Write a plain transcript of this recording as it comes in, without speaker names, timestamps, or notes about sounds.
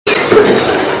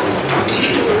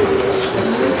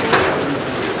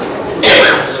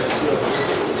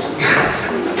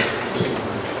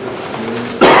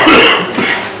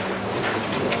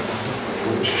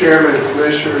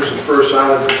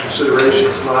Consideration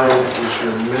tonight is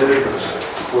your minutes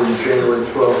for your January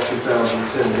 12,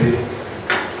 2010 meeting.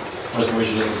 What's the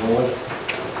wishes of the board?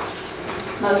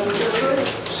 Motion to approve.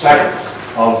 Second.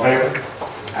 All in favor?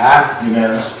 Aye.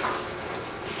 Unanimous.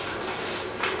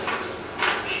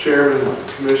 Mr. Chairman,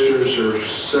 Commissioners, there are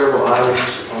several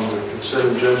items on the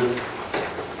consent agenda.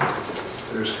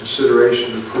 There's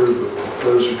consideration to approve a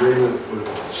proposed agreement with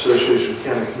the Association of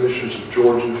County Commissioners of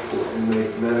Georgia for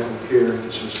inmate medical care.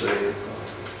 This is a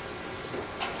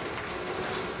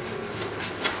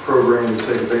program to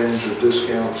take advantage of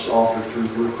discounts offered through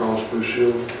Blue Cross Blue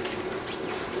Shield.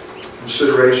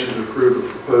 Consideration to approve a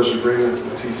proposed agreement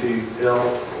with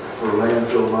TTL for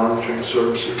landfill monitoring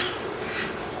services.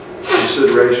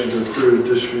 Consideration to approve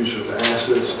distribution of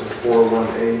assets in the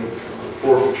 401A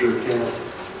forfeiture account.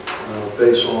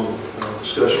 Based on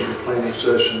discussion of the planning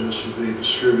session, this will be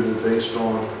distributed based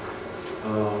on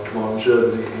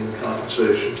longevity and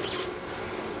compensation.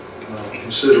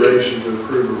 Consideration to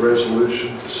approve a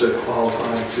resolution to set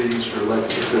qualifying fees for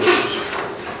elected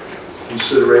officials.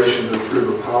 Consideration to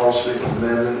approve a policy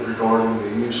amendment regarding the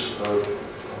use of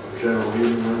general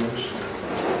meeting rooms.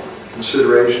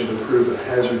 Consideration to approve a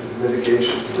hazard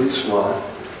mitigation lease lot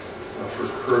for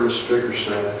Curtis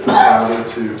Bickerstaff,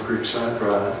 502 Creekside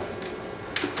Drive.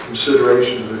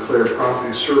 Consideration to declare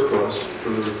property surplus for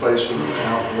the replacement of an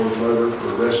outboard motor for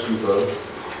a rescue boat.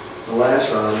 The last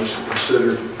item is to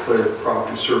consider to declare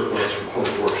property surplus for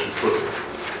public works equipment.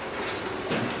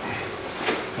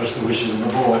 What's the wishes of the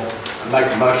board? I make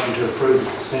the motion to approve the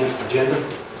consent agenda.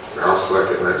 I'll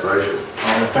second that motion.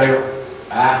 All in favor?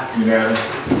 Aye. Unanimous.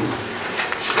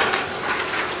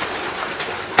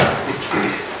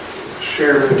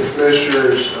 Chairman and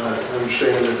Commissioners, I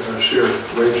understand that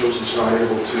Sheriff Rachels is not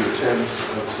able to attend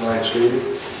tonight's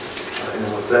meeting.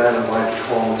 And with that, I'd like to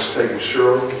call Ms. Peggy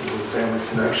Shirley with Family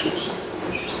Connections.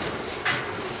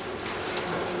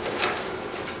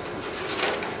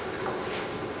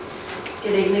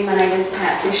 Good evening, my name is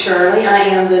Patsy Shirley. I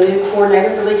am the new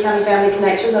coordinator for Lee County Family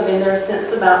Connections. I've been there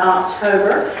since about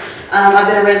October. I've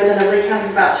been a resident of Lee County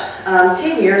for about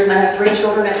 10 years, and I have 3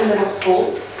 children at the middle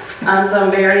school. So I'm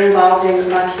very involved in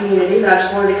my community, but I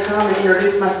just wanted to come and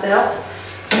introduce myself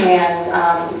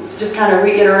and just kind of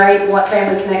reiterate what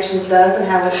Family Connections does and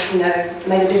how it's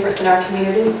made a difference in our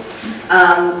community.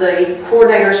 The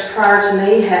coordinators prior to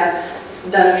me have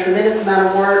done a tremendous amount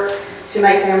of work to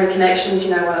make Family Connections, a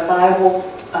viable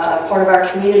part of our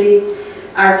community.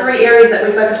 Our 3 areas that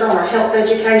we focus on are health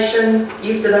education,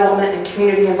 youth development, and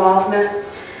community involvement.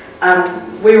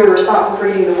 We were responsible for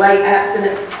getting the weight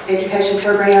abstinence education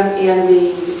program in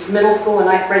the middle school and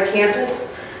 9th grade campus.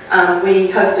 We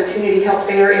host a community health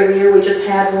fair every year. We just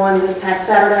had one this past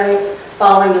Saturday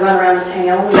following the run around the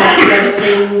town. We had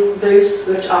 17 booths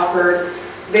which offered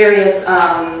various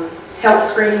health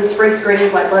screenings, free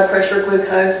screenings like blood pressure,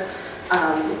 glucose,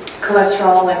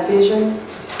 cholesterol, and vision.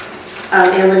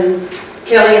 And when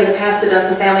Kelly in the past had done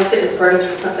some family fitness programs,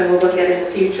 which is something we'll look at in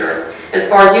the future. As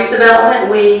far as youth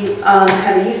development, we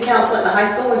have a youth council at the high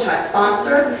school, which I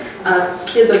sponsor.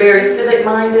 Kids are very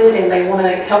civic-minded and they want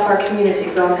to help our community,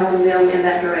 so I'm helping them in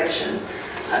that direction.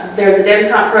 There's a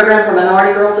debutante program for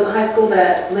minority girls at the high school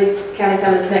that Lee County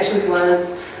Family Connections was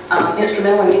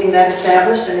instrumental in getting that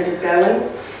established, and it is going.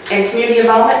 And community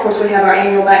involvement, of course, we have our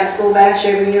annual back-to-school bash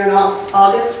every year in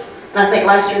August. And I think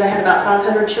last year they had about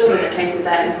 500 children that came through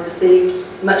that and received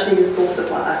much-needed school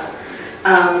supplies.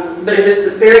 But it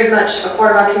is very much a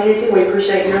part of our community. We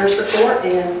appreciate your support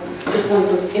and just wanted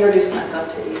to introduce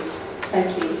myself to you.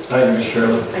 Thank you. Thank you, Ms.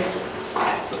 Shirley. Thank you.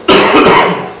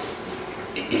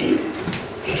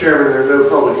 Mr. Chairman, there are no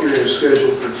public hearings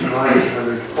scheduled for tonight.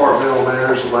 Under departmental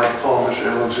matters, I'd like to call Mr.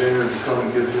 Alexander to come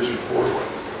and give his report.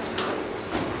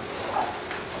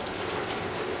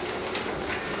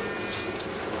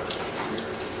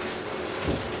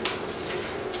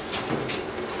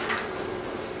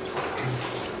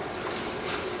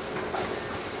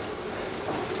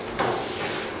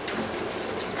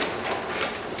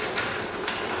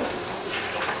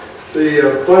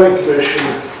 The Planning Commission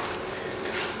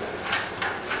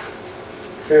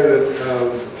had a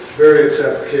variance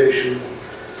application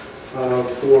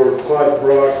for Clyde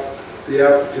Brock. The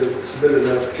applicant submitted an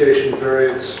application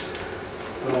variance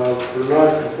for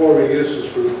non-conforming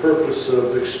uses for the purpose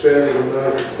of expanding a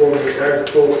non-conforming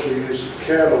agricultural use of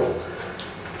cattle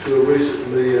to a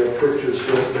recently purchased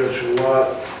residential lot.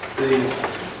 The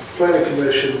Planning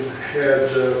Commission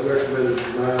had recommended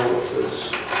denial of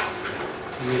this.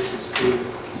 And this is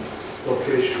the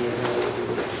location we have.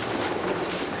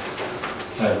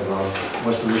 Thank you, Ron.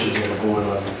 What's the wishes of the board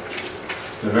on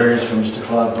the variance from Mr.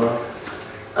 Clyde Brock?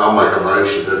 I'll make a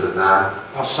motion to deny.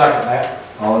 I'll second that.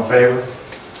 All in favor?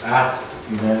 Aye.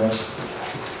 Unanimous.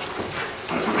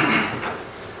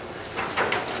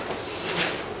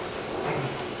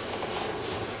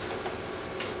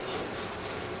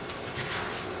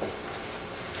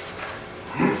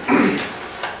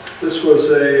 This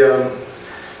was an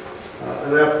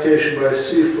application by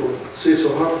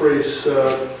Cecil Humphreys,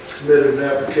 submitted an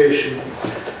application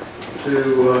to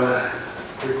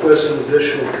request an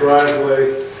additional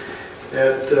driveway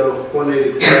at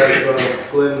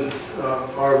 185 Glen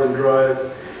Arvin Drive,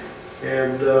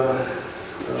 and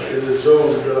it is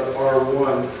zoned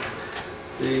R1.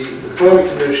 The planning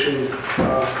commission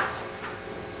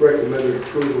recommended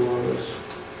approval on this.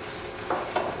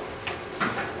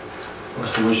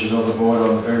 What's the wishes of the board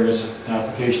on the various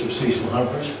applications of Cecil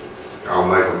Humphreys? I'll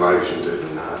make a motion to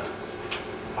deny.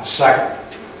 I'll second.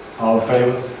 All in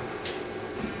favor?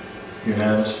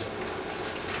 Unanimous.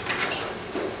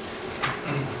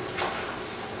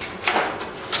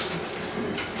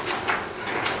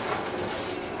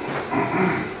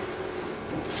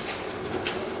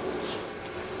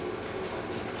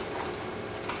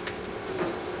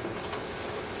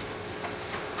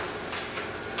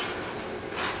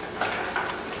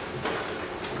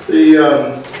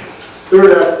 The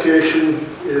third application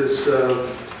is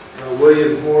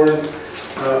William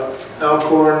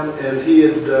Alcorn, and he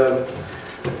had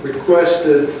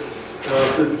requested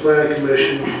through the Planning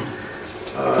Commission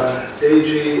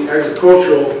AG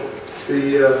Agricultural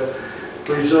be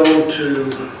rezoned to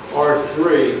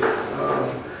R3.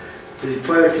 The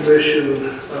Planning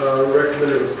Commission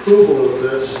recommended approval of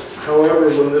this. However,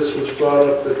 when this was brought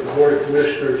up at the Board of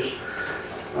Commissioners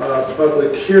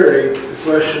public hearing, the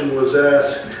question was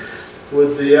asked,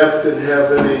 would the applicant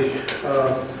have any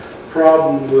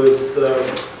problem with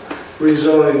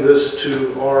rezoning this to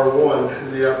R1?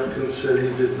 And the applicant said he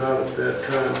did not at that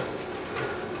time.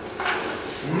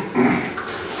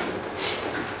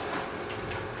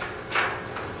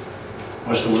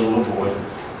 What's the will of the board?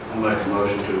 I'll make a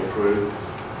motion to approve.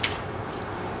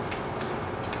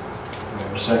 We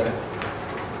have a second?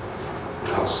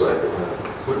 I'll second that.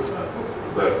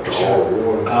 That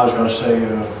R1. I was going to say,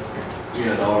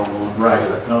 Yeah, the R1. right.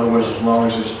 In other words, as long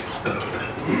as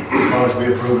we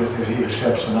approve it, if he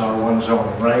accepts an R1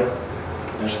 zoning, right?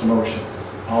 That's the motion.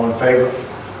 All in favor?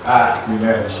 Aye.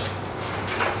 Unanimous.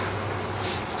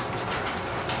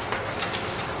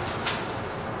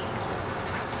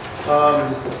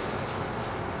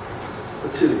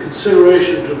 Let's see, the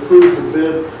consideration to approve the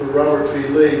bid for Robert B.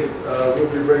 Lee, we'll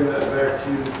be bringing that back to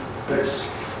you next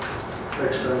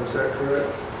time, is that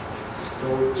correct? So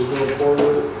we're going forward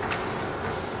with it?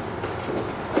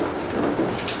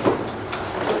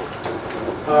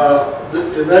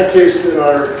 In that case, then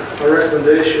our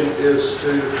recommendation is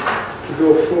to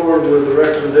go forward with the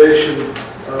recommendation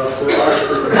for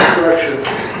Oxford Construction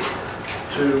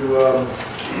to,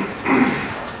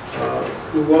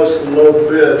 who was the low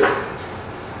bid. I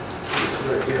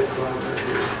can't find that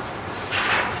here.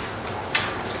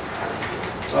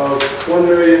 Of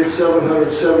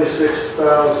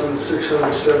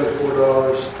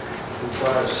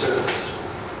 $1,776,674.05.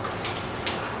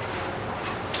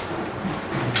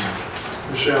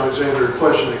 Mr. Alexander, a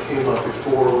question that came up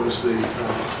before was the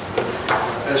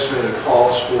estimated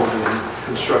cost for the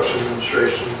construction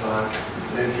administration by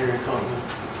an engineering company.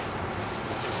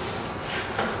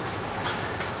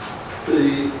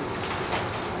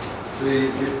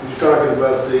 You're talking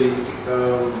about the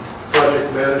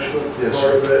project management Yes,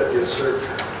 part of it? Yes, sir.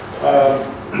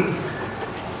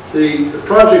 The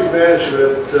project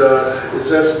management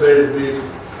is estimated to be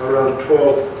around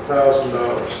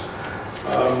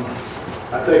 $12,000.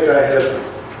 I think I had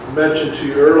mentioned to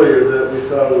you earlier that we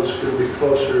thought it was going to be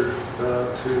closer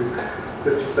to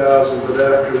 $50,000, but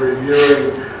after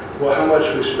reviewing how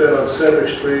much we spent on Cedric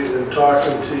Street and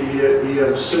talking to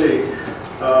EMC,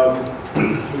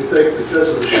 we think because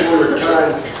of the shorter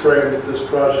time frame that this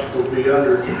project will be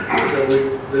under, that we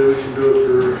can do it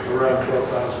for around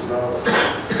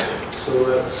 $12,000. So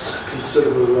that's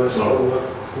considerably less than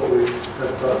what we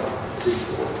had thought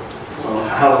before.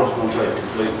 How long is it going to take to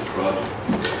complete the project?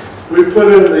 We put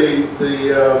in the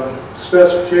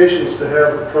specifications to have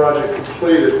the project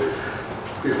completed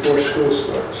before school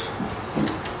starts.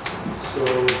 So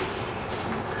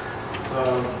I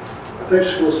think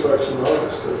school starts in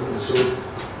August, doesn't it? So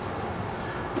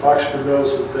Oxford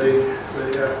knows that they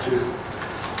have to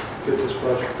get this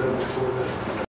project done before then.